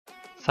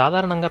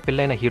సాధారణంగా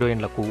పెళ్లైన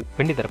హీరోయిన్లకు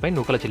వెండితెరపై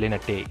నూకలు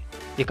చెల్లినట్టే.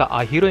 ఇక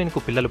ఆ హీరోయిన్కు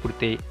పిల్లలు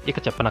పుడితే ఇక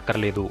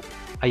చెప్పనక్కర్లేదు.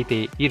 అయితే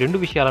ఈ రెండు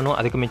విషయాలను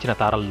అధిగమించిన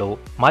తారల్లో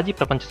మాజీ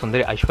ప్రపంచ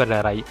సుందరి ఐశ్వర్య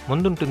రాయ్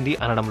ముందుంటుంది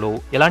అనడంలో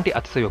ఎలాంటి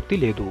అతిశయోక్తి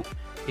లేదు.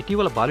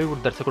 ఇటీవల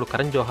బాలీవుడ్ దర్శకుడు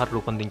కరణ్ జోహార్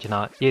రూపొందించిన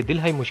ఏ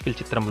దిల్ హై ముష్కిల్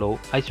చిత్రంలో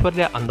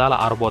ఐశ్వర్య అందాల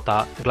ఆరబోత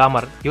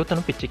గ్లామర్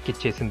యువతను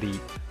పిచ్చెక్కిచ్చేసింది.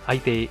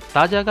 అయితే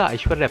తాజాగా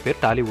ఐశ్వర్య పేరు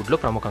టాలీవుడ్లో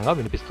ప్రముఖంగా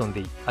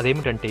వినిపిస్తుంది.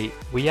 అదేమిటంటే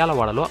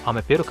ఉయ్యాలవాడలో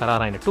ఆమె పేరు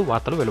ఖరారైనట్టు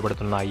వార్తలు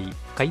వెలువడుతున్నాయి.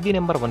 ఖైదీ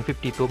నెంబర్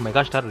 150తో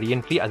మెగాస్టార్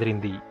రీఎంట్రీ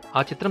అదిరింది.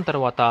 ఆ చిత్రం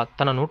తర్వాత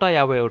తన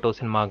 151వ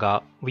సినిమాగా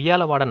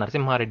ఉయ్యాలవాడ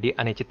నరసింహారెడ్డి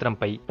అనే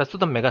చిత్రంపై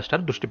ప్రస్తుతం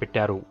మెగాస్టార్ దృష్టి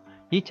పెట్టారు.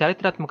 ఈ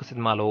చారిత్రాత్మక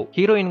సినిమాలో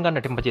హీరోయిన్ గా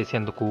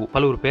నటింపజేసేందుకు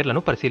పలువురు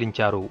పేర్లను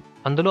పరిశీలించారు.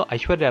 అందులో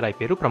ఐశ్వర్య రాయ్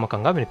పేరు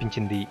ప్రముఖంగా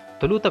వినిపించింది.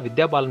 తొలుత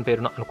విద్యాబాలన్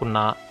పేరును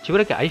అనుకున్నా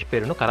చివరికి ఐష్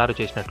పేరును ఖరారు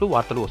చేసినట్లు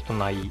వార్తలు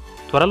వస్తున్నాయి.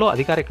 త్వరలో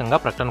అధికారికంగా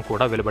ప్రకటన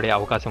కూడా వెలువడే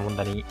అవకాశం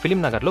ఉందని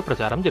ఫిలిం నగర్ లో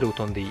ప్రచారం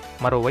జరుగుతోంది.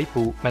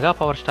 మరోవైపు mega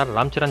power star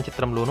Ram Charan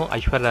చిత్రంలోనూ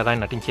Aishwarya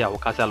Roy నటించే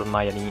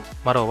అవకాశాలున్నాయని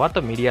మరో వార్త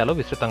మీడియాలో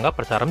విస్తృతంగా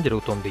ప్రచారం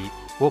జరుగుతోంది.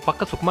 ఓ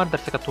పక్క సుకుమార్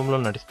దర్శకత్వంలో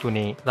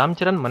నటిస్తూనే రామ్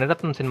చరణ్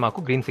మణిరత్నం సినిమాకు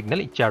గ్రీన్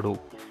సిగ్నల్ ఇచ్చాడు.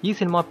 ఈ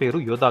సినిమా పేరు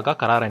యోధాగా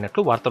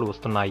ఖరారైనట్లు వార్తలు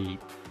వస్తున్నాయి.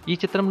 ఈ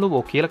చిత్రంలో ఓ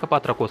కీలక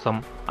పాత్ర కోసం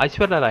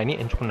ఐశ్వర్య రాయ్ని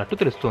ఎంచుకున్నట్టు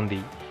తెలుస్తోంది.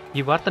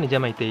 ఈ వార్త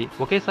నిజమైతే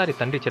ఒకేసారి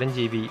తండ్రి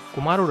చిరంజీవి,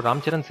 కుమారుడు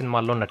రామ్ చరణ్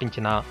సినిమాల్లో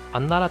నటించిన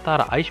అందాల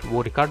తార ఐష్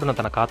ఓ రికార్డును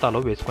తన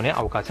ఖాతాలో వేసుకునే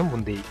అవకాశం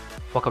ఉంది.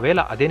 ఒకవేళ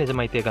అదే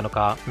నిజమైతే గనుక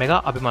మెగా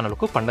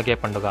అభిమానులకు పండగే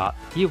పండుగ.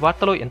 ఈ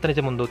వార్తలో ఎంత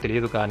నిజముందో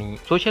తెలియదు కానీ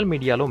సోషల్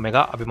మీడియాలో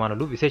మెగా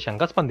అభిమానులు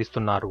విశేషంగా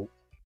స్పందిస్తున్నారు.